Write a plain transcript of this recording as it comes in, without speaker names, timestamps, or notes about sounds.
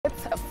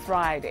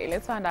Friday.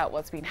 Let's find out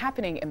what's been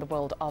happening in the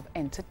world of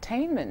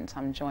entertainment.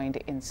 I'm joined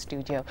in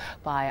studio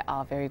by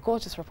our very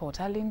gorgeous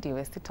reporter,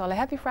 Lindiwe Sithole.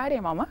 Happy Friday,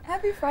 Mama.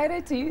 Happy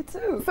Friday to you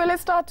too. So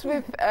let's start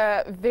with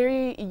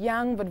very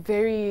young but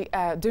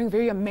doing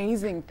very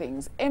amazing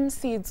things.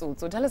 MC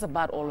Tsutsu, tell us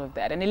about all of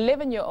that. An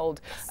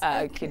 11-year-old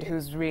kid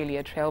who's really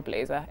a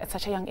trailblazer at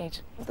such a young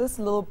age. This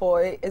little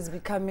boy is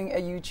becoming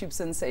a YouTube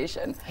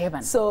sensation. Hey,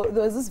 man. So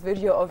there was this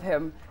video of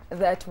him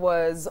that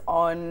was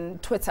on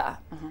Twitter.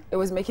 It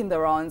was making the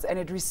rounds and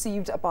it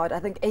received about, I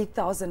think,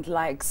 8,000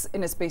 likes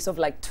in a space of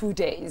like 2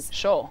 days.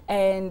 Sure.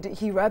 And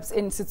he raps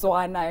in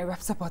Setswana, he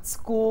raps about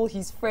school,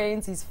 his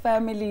friends, his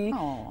family.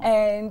 Aww.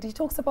 And he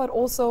talks about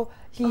also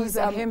he's is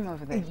that him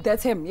over there?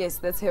 That's him, yes,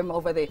 that's him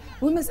over there.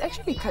 We must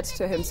actually cut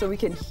to him so we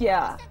can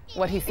hear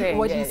what he says.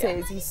 What he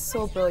says. He's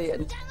so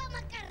brilliant.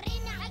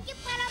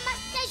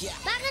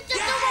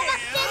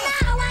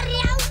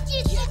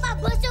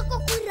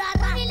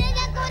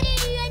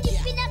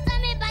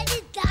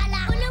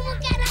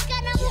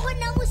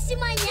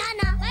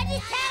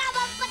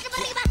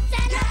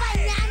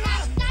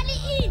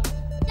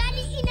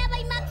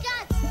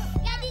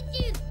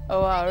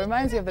 Oh wow,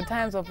 reminds you of the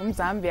times of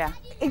Zambia.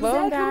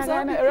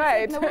 Exactly,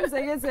 right.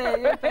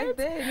 Exactly.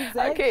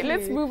 Okay,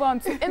 let's move on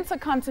to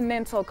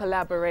intercontinental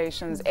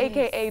collaborations, yes.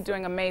 AKA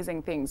doing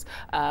amazing things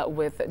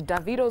with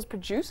Davido's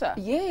producer.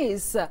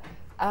 Yes,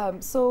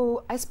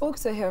 so I spoke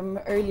to him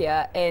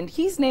earlier and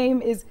his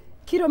name is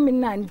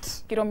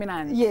Kirominant.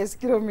 Kirominant. Yes,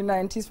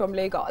 Kirominant. He's from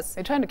Lagos.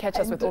 They're trying to catch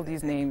us with all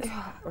these names.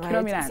 Right.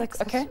 Kirominant.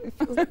 Like okay. It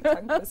feels like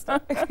tongue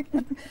twister.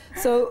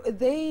 So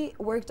they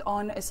worked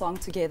on a song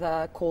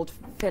together called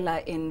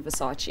Fella in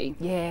Versace.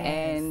 Yes.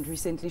 And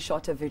recently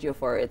shot a video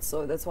for it.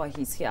 So that's why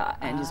he's here.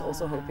 And he's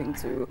also hoping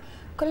to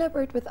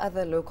collaborate with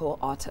other local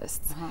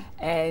artists.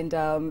 And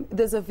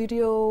there's a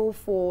video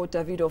for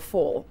Davido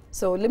 4.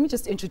 So let me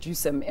just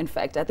introduce him. In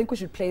fact, I think we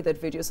should play that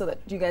video so that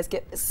you guys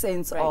get a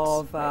sense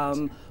of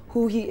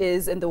who he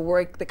is and the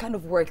work, the kind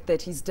of work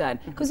that he's done.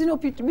 Because you know,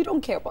 we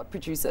don't care about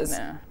producers.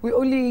 No. We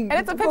only and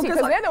it's a pity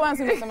because they're the ones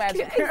who make the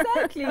magic.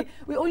 Exactly.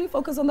 We only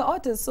focus on the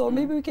artists. So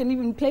maybe we can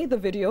even play the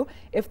video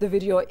if the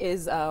video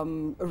is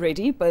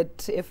ready.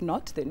 But if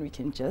not, then we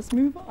can just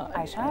move on.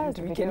 I shall.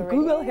 We can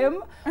Google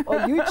him or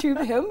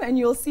YouTube him, and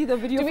you'll see the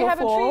video. Do we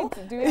have a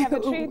treat? Do we have a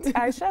treat?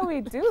 Aisha,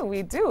 we do.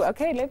 We do.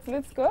 Okay,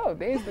 let's go.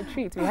 There's the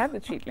treat. We have the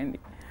treat,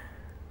 Lindy.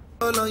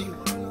 Follow you,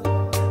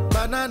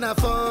 banana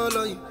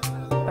follow you.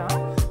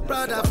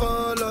 Brother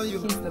fall on you,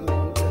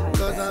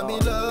 cause I'm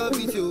in love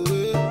with you.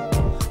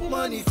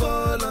 Money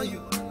fall on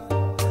you,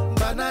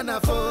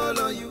 banana fall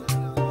on you,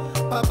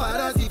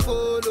 paparazzi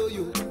follow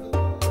you,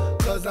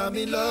 cause I'm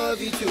in love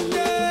with you.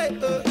 Hey,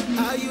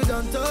 are you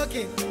done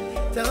talking?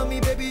 Tell me,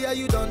 baby, are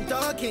you done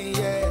talking?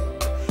 Yeah,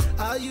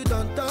 are you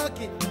done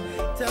talking?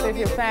 So if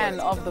you're a fan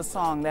of the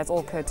song, that's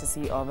all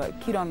courtesy of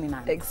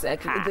Kirominant.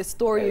 Exactly. The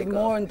story,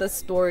 more on the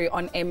story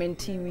on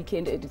MNT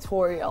Weekend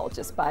Editorial,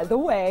 just by the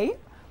way.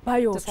 By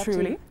yours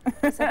truly.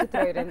 Just have to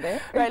throw it in there.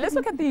 Right, let's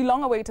look at the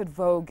long-awaited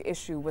Vogue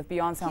issue with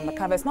Beyonce on the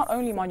cover. It's not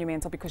only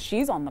monumental because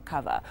she's on the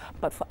cover,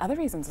 but for other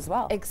reasons as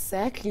well.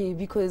 Exactly,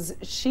 because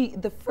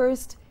the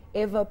first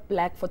ever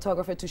black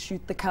photographer to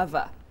shoot the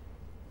cover.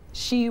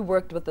 She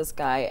worked with this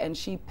guy and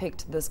she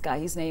picked this guy.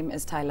 His name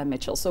is Tyler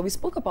Mitchell. So we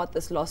spoke about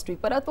this last week,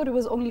 but I thought it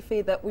was only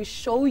fair that we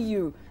show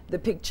you the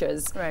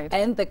pictures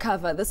and the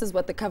cover. This is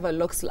what the cover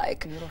looks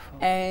like. Beautiful.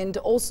 And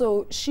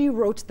also she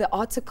wrote the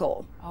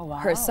article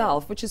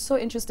herself, which is so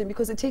interesting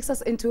because it takes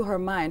us into her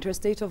mind, her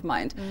state of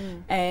mind.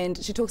 And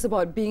she talks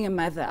about being a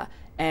mother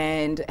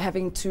and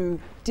having to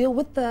deal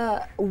with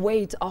the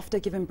weight after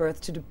giving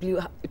birth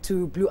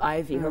to Blue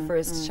Ivy, her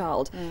first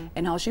child,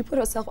 and how she put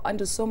herself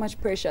under so much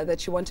pressure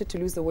that she wanted to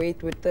lose the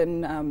weight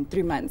within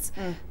 3 months.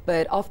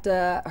 But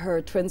after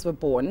her twins were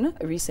born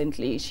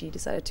recently, she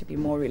decided to be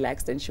more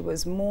relaxed and she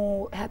was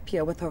more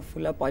happier with her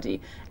fuller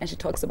body. And she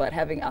talks about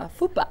having a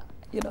fupa.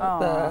 You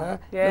know,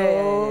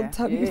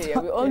 tummy.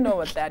 We all know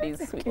what that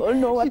is. We all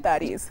know what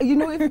that is. You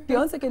know, if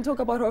Beyonce can talk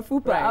about her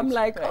fupa, I'm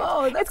like,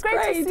 oh, that's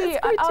great to see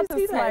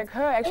artists like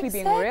her actually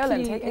being real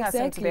and taking us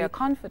into their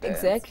confidence.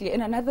 Exactly.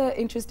 And another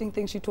interesting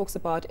thing she talks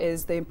about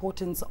is the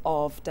importance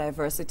of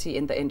diversity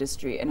in the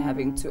industry and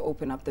having to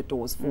open up the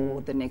doors for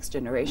the next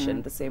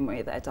generation, the same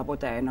way that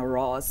Diana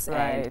Ross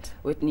and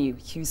Whitney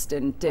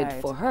Houston did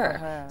for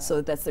her.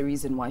 So that's the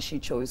reason why she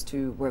chose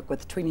to work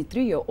with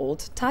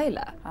 23-year-old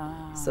Tyler.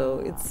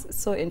 So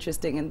it's so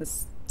interesting, and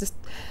this just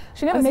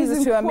she never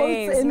ceases to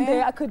amaze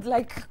me. I could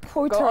like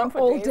quote her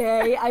all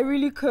day. I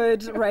really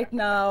could right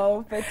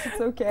now, but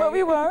it's okay. But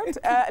we won't.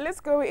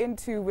 Let's go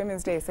into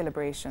Women's Day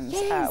celebrations.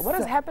 Yes. What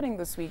is happening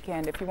this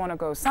weekend if you want to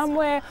go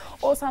somewhere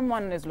or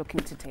someone is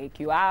looking to take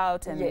you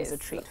out and there's a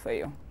treat for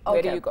you?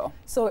 Where do you go?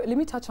 So let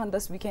me touch on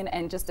this weekend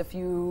and just a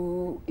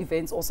few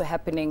events also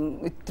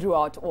happening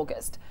throughout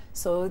August.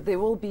 So there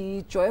will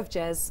be Joy of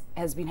Jazz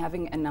has been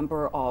having a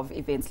number of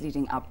events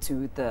leading up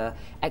to the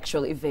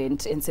actual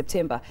event in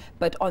September.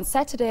 But on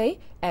Saturday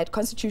at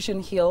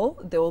Constitution Hill,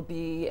 there will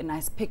be a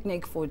nice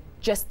picnic for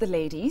just the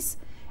ladies.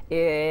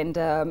 And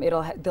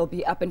there'll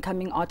be up and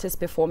coming artists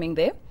performing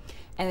there.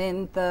 And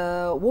then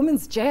the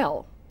women's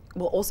jail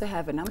will also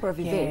have a number of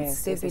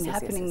events. They've been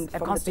happening at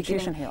from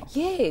Constitution the beginning.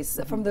 Hill. Yes,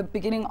 from the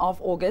beginning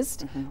of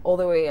August all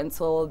the way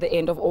until the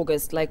end of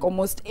August. Like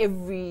almost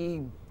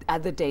every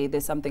other day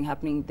there's something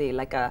happening there,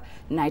 like a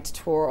night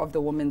tour of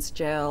the women's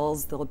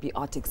jails. There'll be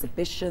art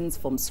exhibitions,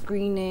 film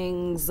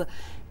screenings.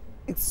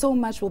 So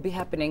much will be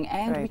happening,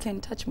 and we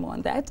can touch more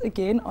on that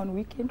again on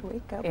Weekend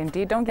Wake Up.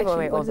 Indeed, don't give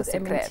away all the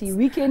secrets. MNT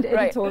Weekend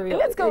Editorial.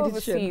 Let's go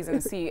edition. overseas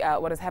and see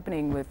what is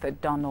happening with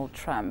Donald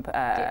Trump.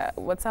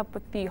 What's up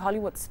with the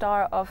Hollywood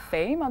star of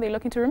fame? Are they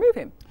looking to remove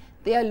him?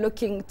 They are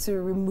looking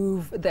to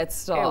remove that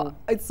star.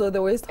 So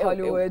the West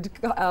Hollywood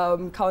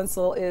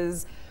Council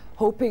is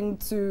hoping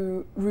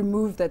to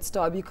remove that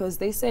star because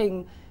they're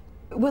saying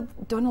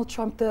with Donald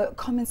Trump, the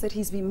comments that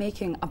he's been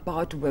making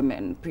about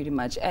women pretty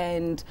much,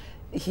 and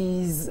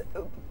his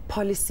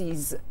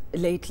policies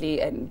lately,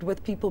 and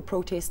with people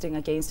protesting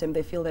against him,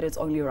 they feel that it's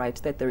only right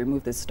that they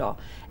remove this star,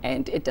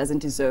 and it doesn't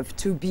deserve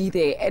to be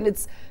there. And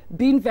it's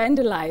been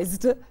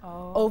vandalized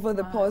over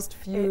the past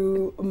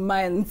few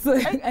months,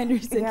 and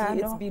recently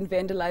it's been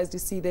vandalized. You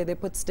see there, they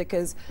put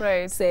stickers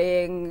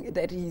saying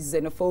that he's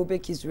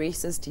xenophobic, he's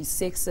racist, he's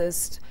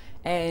sexist,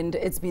 and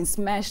it's been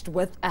smashed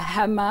with a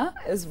hammer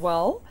as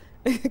well.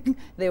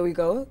 There we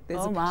go.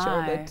 There's a picture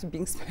of it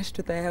being smashed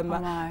with a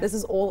hammer. This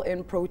is all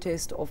in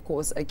protest, of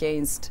course,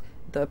 against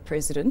the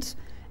president.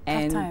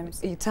 And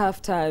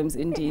tough times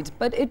indeed.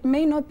 But it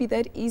may not be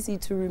that easy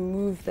to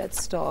remove that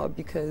star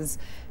because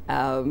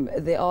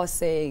they are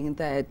saying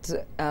that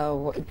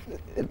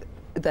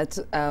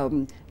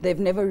they've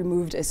never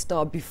removed a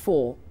star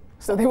before.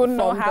 So they wouldn't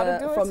know how to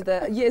do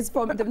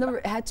it? They've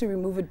never had to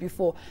remove it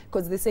before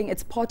because they're saying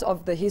it's part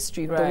of the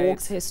history, the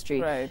Vogue's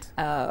history.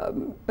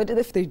 But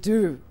if they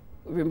do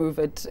remove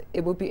it,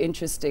 it will be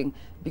interesting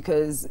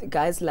because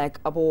guys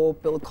like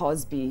Bill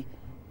Cosby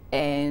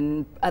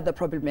and other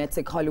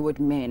problematic Hollywood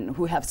men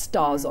who have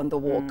stars on the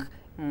walk,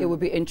 it would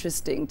be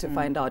interesting to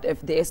find out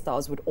if their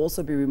stars would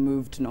also be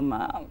removed.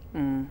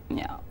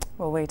 Yeah.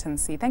 We'll wait and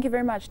see. Thank you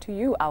very much to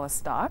you, our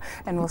star,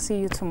 and we'll see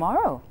you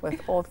tomorrow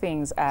with all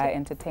things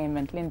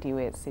entertainment.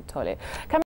 Lindiwe Sithole.